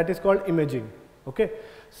visible, that is called imaging. Okay.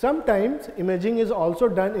 Sometimes imaging is also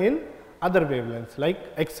done in other wavelengths like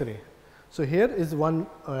X-ray. So here is one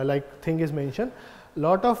like thing is mentioned.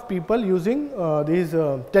 Lot of people using these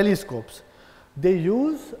telescopes. They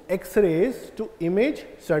use X-rays to image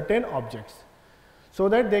certain objects so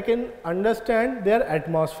that they can understand their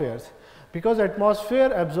atmospheres, because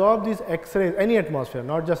atmosphere absorb these X-rays, any atmosphere,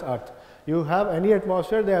 not just Earth. You have any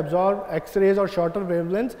atmosphere, they absorb X-rays or shorter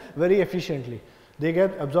wavelengths very efficiently. They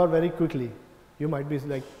get absorbed very quickly. You might be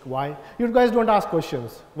like, why? You guys don't ask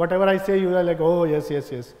questions. Whatever I say, you are like, oh yes, yes,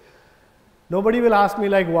 yes. Nobody will ask me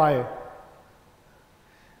like why.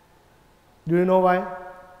 Do you know why?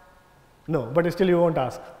 No, but still you won't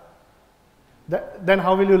ask. Then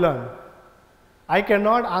how will you learn? I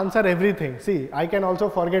cannot answer everything. See, I can also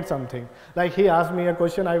forget something. Like he asked me a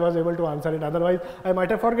question, I was able to answer it. Otherwise, I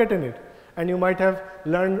might have forgotten it. And you might have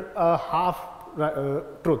learned a half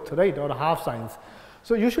truth, right? Or half science.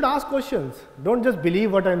 So you should ask questions. Don't just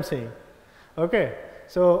believe what I'm saying. Okay.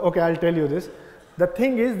 So, okay, I'll tell you this. The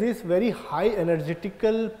thing is, these very high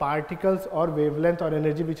energetical particles or wavelength or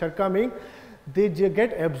energy which are coming, they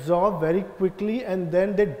get absorbed very quickly and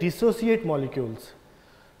then they dissociate molecules.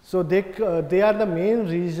 So they are the main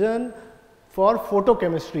reason for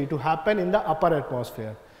photochemistry to happen in the upper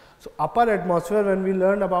atmosphere. So upper atmosphere, when we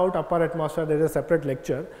learn about upper atmosphere, there is a separate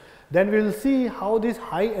lecture. Then we will see how this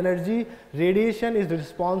high energy radiation is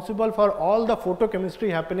responsible for all the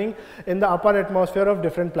photochemistry happening in the upper atmosphere of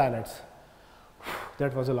different planets.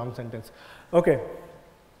 That was a long sentence. Okay.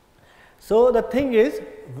 So the thing is,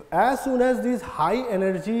 as soon as this high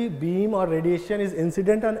energy beam or radiation is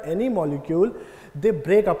incident on any molecule, they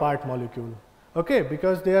break apart molecule. Okay,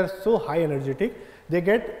 because they are so high energetic, they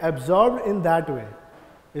get absorbed in that way.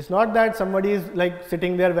 It's not that somebody is like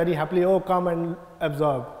sitting there very happily, oh come and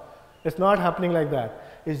absorb. It's not happening like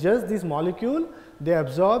that. It's just this molecule, they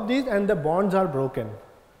absorb these and the bonds are broken,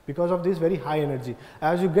 because of this very high energy.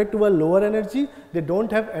 As you get to a lower energy, they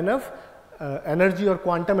don't have enough energy or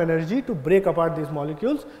quantum energy to break apart these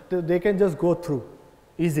molecules. They can just go through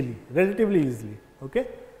easily, relatively easily. Okay,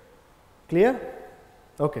 clear?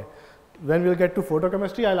 Okay. When we will get to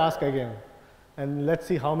photochemistry, I will ask again, and let's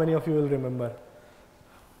see how many of you will remember.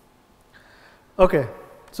 Okay.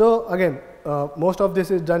 So again, most of this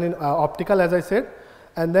is done in optical, as I said,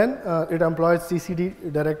 and then it employs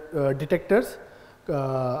CCD detectors.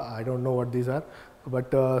 I don't know what these are,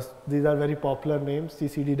 but these are very popular names,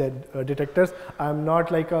 CCD detectors. I am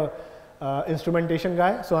not like a instrumentation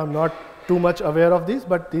guy, so I am not too much aware of these,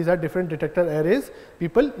 but these are different detector arrays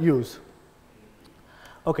people use.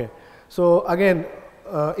 Okay. So again,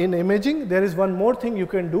 in imaging, there is one more thing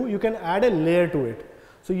you can do. You can add a layer to it.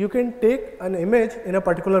 So you can take an image in a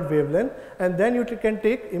particular wavelength, and then you can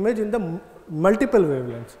take image in the multiple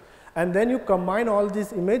wavelengths, and then you combine all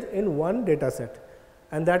these image in one data set,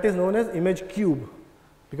 and that is known as image cube,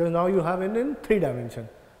 because now you have it in 3 dimensions,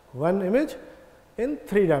 one image in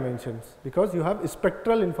 3 dimensions, because you have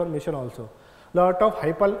spectral information also. Lot of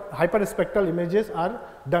hyperspectral images are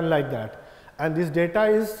done like that, and this data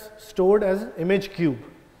is stored as image cube.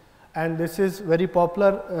 And this is very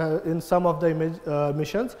popular in some of the image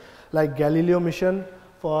missions, like Galileo mission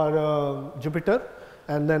for Jupiter,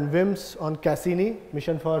 and then WIMS on Cassini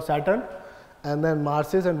mission for Saturn, and then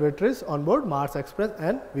Marses and Vitris on board Mars Express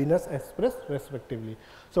and Venus Express respectively.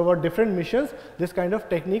 So for different missions, this kind of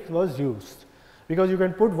technique was used, because you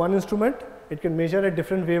can put one instrument, it can measure at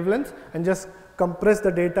different wavelengths and just compress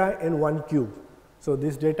the data in one cube. So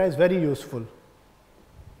this data is very useful.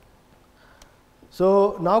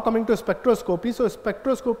 So now coming to spectroscopy. So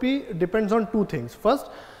spectroscopy depends on 2 things. First,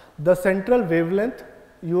 the central wavelength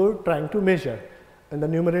you are trying to measure. In the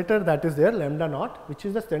numerator, that is there, lambda naught, which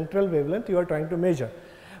is the central wavelength you are trying to measure.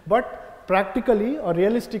 But practically or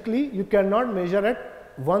realistically, you cannot measure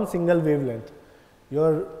at one single wavelength.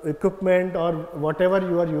 Your equipment or whatever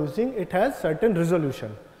you are using, it has certain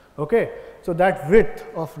resolution. Okay. So that width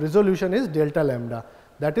of resolution is delta lambda.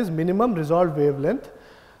 That is minimum resolved wavelength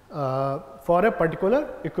for a particular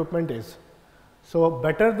equipment is. So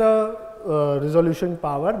better the resolution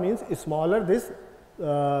power means smaller this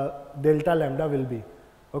delta lambda will be,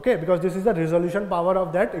 okay, because this is the resolution power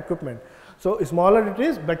of that equipment. So smaller it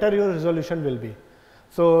is, better your resolution will be.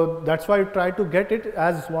 So that's why you try to get it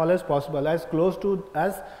as small as possible, as close to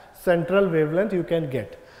as central wavelength you can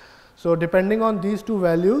get. So depending on these 2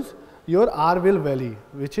 values, your R will vary,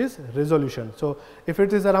 which is resolution. So if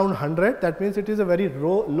it is around 100, that means it is a very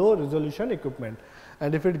low resolution equipment,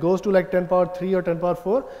 and if it goes to like 10 power 3 or 10 power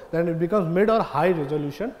 4, then it becomes mid or high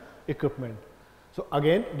resolution equipment. So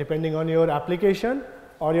again, depending on your application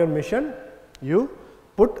or your mission, you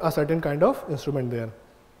put a certain kind of instrument there.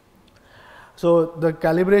 So the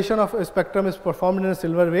calibration of a spectrum is performed in a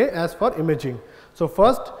similar way as for imaging. So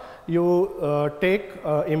first you take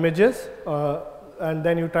images and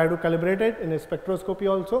then you try to calibrate it. In a spectroscopy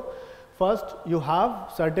also, first you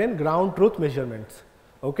have certain ground truth measurements.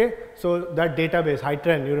 Okay. So that database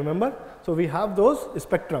HITRAN, you remember? So we have those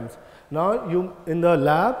spectrums. Now you in the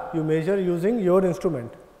lab you measure using your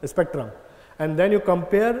instrument spectrum, and then you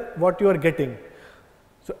compare what you are getting.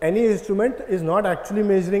 So any instrument is not actually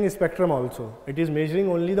measuring spectrum also, it is measuring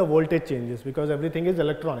only the voltage changes, because everything is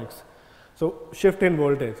electronics. So shift in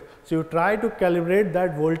voltage. So you try to calibrate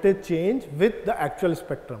that voltage change with the actual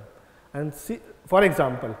spectrum, and see, for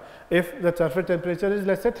example, if the surface temperature is,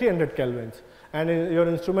 let's say, 300 kelvins and your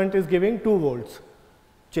instrument is giving 2 volts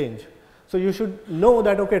change. So you should know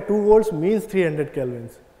that, okay, 2 volts means 300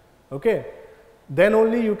 kelvins. Okay. Then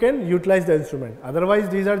only you can utilize the instrument. Otherwise,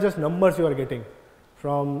 these are just numbers you are getting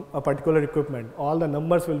from a particular equipment. All the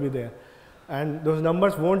numbers will be there, and those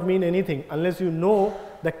numbers won't mean anything unless you know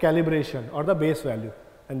the calibration or the base value,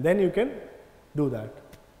 and then you can do that.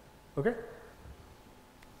 Okay.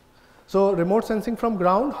 So remote sensing from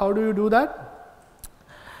ground, how do you do that?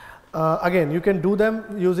 Again, you can do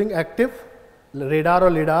them using active radar or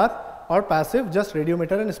lidar, or passive just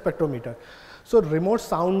radiometer and spectrometer. So remote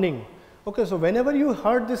sounding. Okay, so whenever you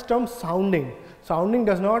heard this term sounding, sounding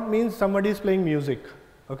does not mean somebody is playing music,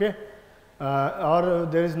 okay, or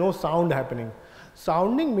there is no sound happening.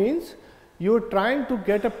 Sounding means you are trying to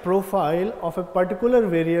get a profile of a particular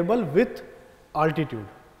variable with altitude,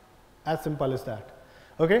 as simple as that.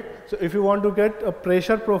 Okay. So if you want to get a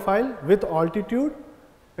pressure profile with altitude,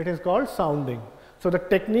 it is called sounding. So the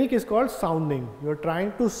technique is called sounding. You are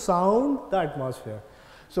trying to sound the atmosphere.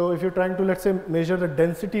 So if you are trying to, let's say, measure the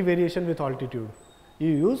density variation with altitude,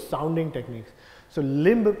 you use sounding techniques. So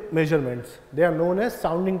limb measurements, they are known as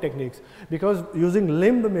sounding techniques, because using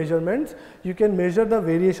limb measurements, you can measure the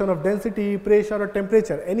variation of density, pressure or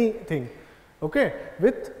temperature, anything, okay,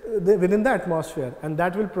 within the atmosphere, and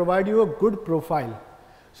that will provide you a good profile.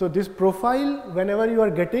 So this profile, whenever you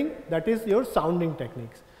are getting, that is your sounding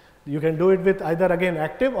techniques. You can do it with either again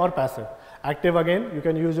active or passive. Active, again, you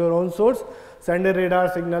can use your own source, send a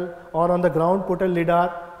radar signal, or on the ground put a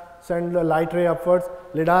lidar, send a light ray upwards.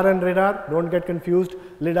 Lidar and radar, don't get confused.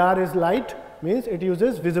 Lidar is light, means it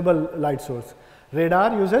uses visible light source.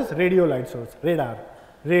 Radar uses radio light source. Radar,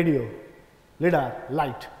 radio, lidar,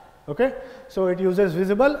 light. Okay, so it uses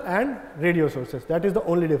visible and radio sources. That is the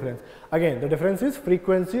only difference. Again, the difference is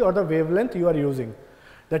frequency or the wavelength you are using.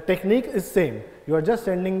 The technique is same. You are just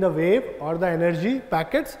sending the wave or the energy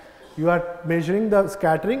packets. You are measuring the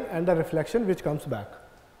scattering and the reflection which comes back.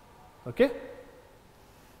 Okay.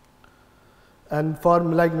 And for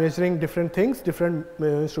like measuring different things, different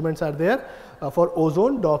instruments are there. For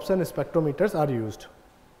ozone, Dobson spectrometers are used.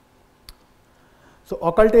 So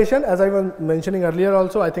occultation, as I was mentioning earlier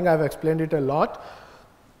also, I think I have explained it a lot.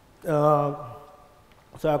 So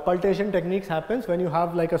occultation techniques happens when you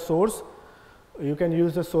have like a source. You can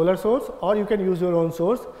use the solar source or you can use your own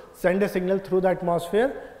source, send a signal through the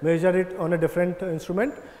atmosphere, measure it on a different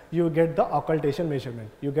instrument, you get the occultation measurement.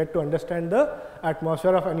 You get to understand the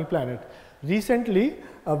atmosphere of any planet. Recently,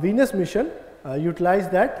 a Venus mission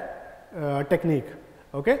utilized that technique.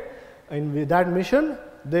 Okay, and with that mission,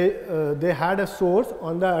 they had a source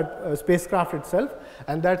on the spacecraft itself,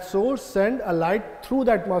 and that source sent a light through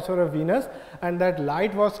the atmosphere of Venus, and that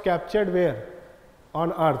light was captured where?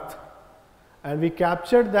 On Earth. And we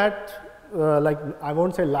captured that, like I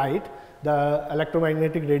won't say light, the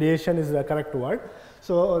electromagnetic radiation is the correct word.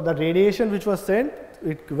 So the radiation which was sent,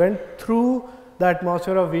 it went through the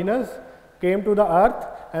atmosphere of Venus, came to the Earth,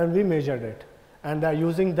 and we measured it. And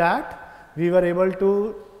using that, we were able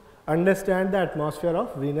to understand the atmosphere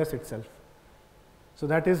of Venus itself. So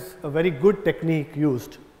that is a very good technique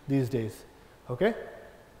used these days. Okay,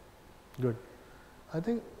 good. I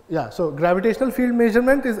think, yeah. So gravitational field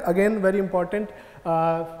measurement is again very important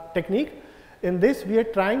technique. In this, we are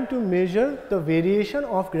trying to measure the variation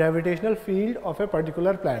of gravitational field of a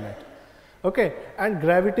particular planet. Okay, and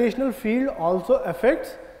gravitational field also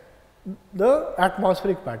affects the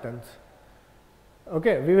atmospheric patterns.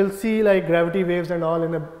 Okay, we will see like gravity waves and all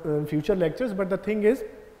in future lectures, but the thing is,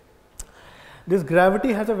 this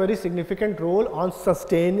gravity has a very significant role on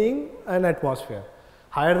sustaining an atmosphere.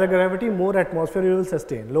 Higher the gravity, more atmosphere you will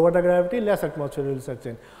sustain. Lower the gravity, less atmosphere you will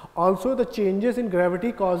sustain. Also, the changes in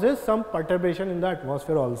gravity causes some perturbation in the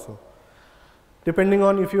atmosphere also, depending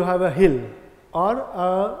on if you have a hill or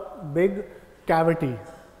a big cavity,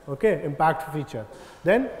 okay, impact feature,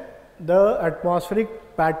 then the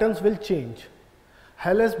atmospheric patterns will change.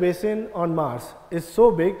 Hellas basin on Mars is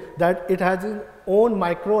so big that it has its own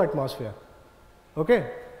micro atmosphere.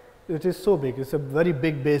 Okay, it is so big. It's a very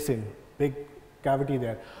big basin, big cavity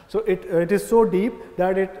there. So it is so deep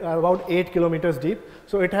that it about 8 kilometers deep.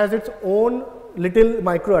 So it has its own little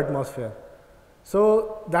micro atmosphere.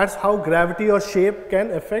 So that's how gravity or shape can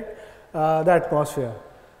affect the atmosphere.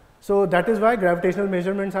 So that is why gravitational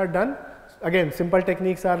measurements are done. Again, simple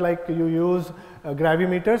techniques are like you use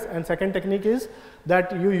gravimeters, and second technique is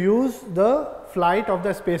that you use the flight of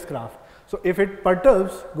the spacecraft. So if it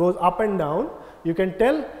perturbs, goes up and down, you can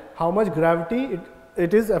tell how much gravity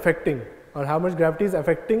it is affecting, or how much gravity is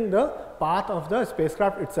affecting the path of the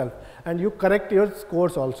spacecraft itself, and you correct your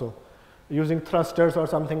course also using thrusters or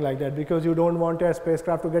something like that, because you don't want a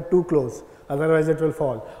spacecraft to get too close, otherwise it will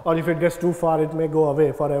fall, or if it gets too far it may go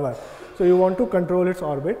away forever. So you want to control its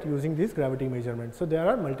orbit using these gravity measurements. So there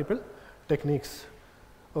are multiple techniques.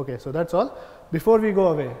 Okay, so that's all. Before we go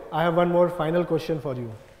away, I have one more final question for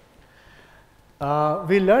you.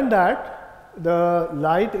 We learned that the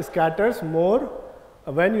light scatters more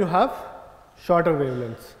when you have shorter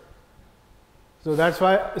wavelengths. So that's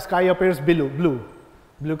why sky appears blue,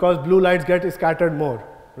 because blue lights get scattered more,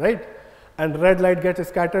 right? And red light gets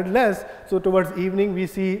scattered less. So towards evening we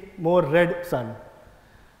see more red sun.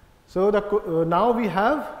 So now we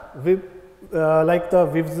have like the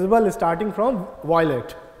visible starting from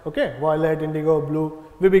violet. Okay, violet, indigo, blue,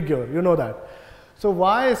 vibgyor, you know that. So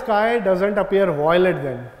why sky doesn't appear violet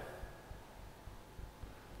then?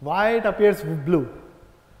 Why it appears blue?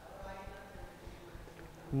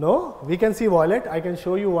 No, we can see violet. I can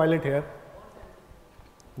show you violet here.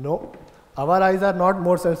 No, our eyes are not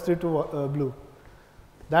more sensitive to blue.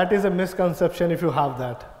 That is a misconception if you have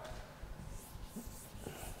that.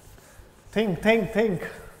 Think.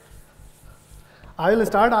 I will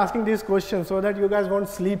start asking these questions so that you guys won't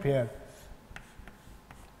sleep here.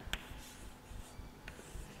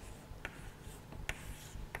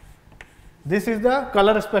 This is the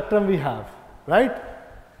color spectrum we have, right?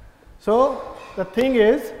 So the thing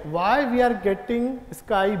is, why we are getting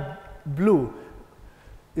sky blue?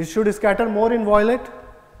 It should scatter more in violet.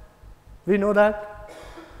 We know that.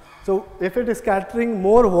 So if it is scattering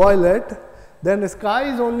more violet, then the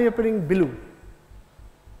sky is only appearing blue,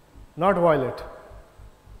 not violet.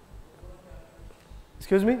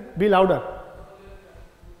 Excuse me? Be louder.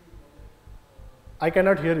 I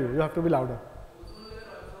cannot hear you. You have to be louder.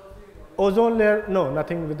 Ozone layer, no,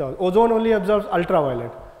 nothing with the ozone only absorbs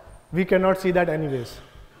ultraviolet. We cannot see that anyways.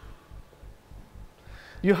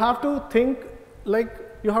 You have to think like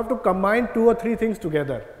you have to combine 2 or 3 things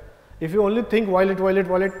together. If you only think violet, violet,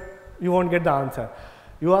 violet, you won't get the answer.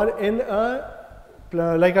 You are in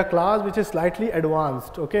like a class which is slightly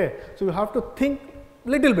advanced, okay? So you have to think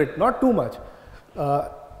little bit, not too much.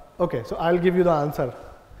 Okay, so I'll give you the answer.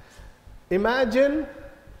 Imagine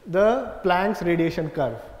the Planck's radiation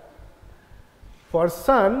curve. For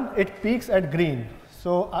sun, it peaks at green.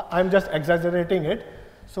 So I'm just exaggerating it.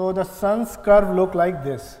 So the sun's curve look like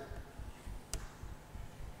this.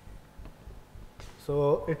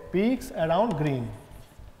 So it peaks around green.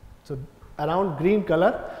 So around green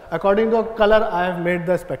color. According to color, I have made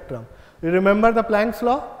the spectrum. You remember the Planck's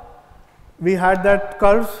law? We had that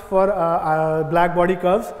curves for black body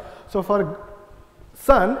curves. So for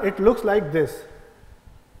sun, it looks like this.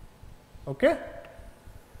 Okay?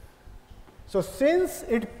 So since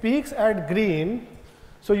it peaks at green,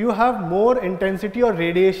 so you have more intensity or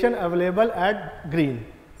radiation available at green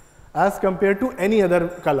as compared to any other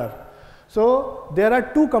color. So there are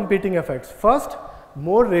 2 competing effects. First,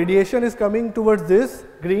 more radiation is coming towards this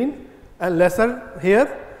green and lesser here,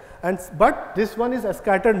 but this one is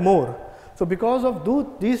scattered more. So because of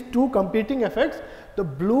these 2 competing effects, the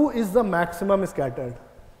blue is the maximum scattered.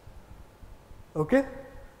 Okay?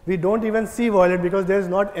 We don't even see violet because there is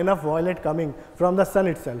not enough violet coming from the sun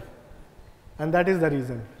itself, and that is the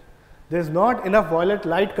reason. There is not enough violet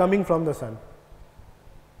light coming from the sun.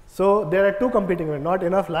 So there are 2 competing effects, not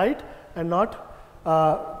enough light and not,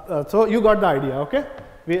 so you got the idea, okay?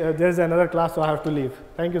 There is another class, so I have to leave.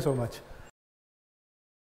 Thank you so much.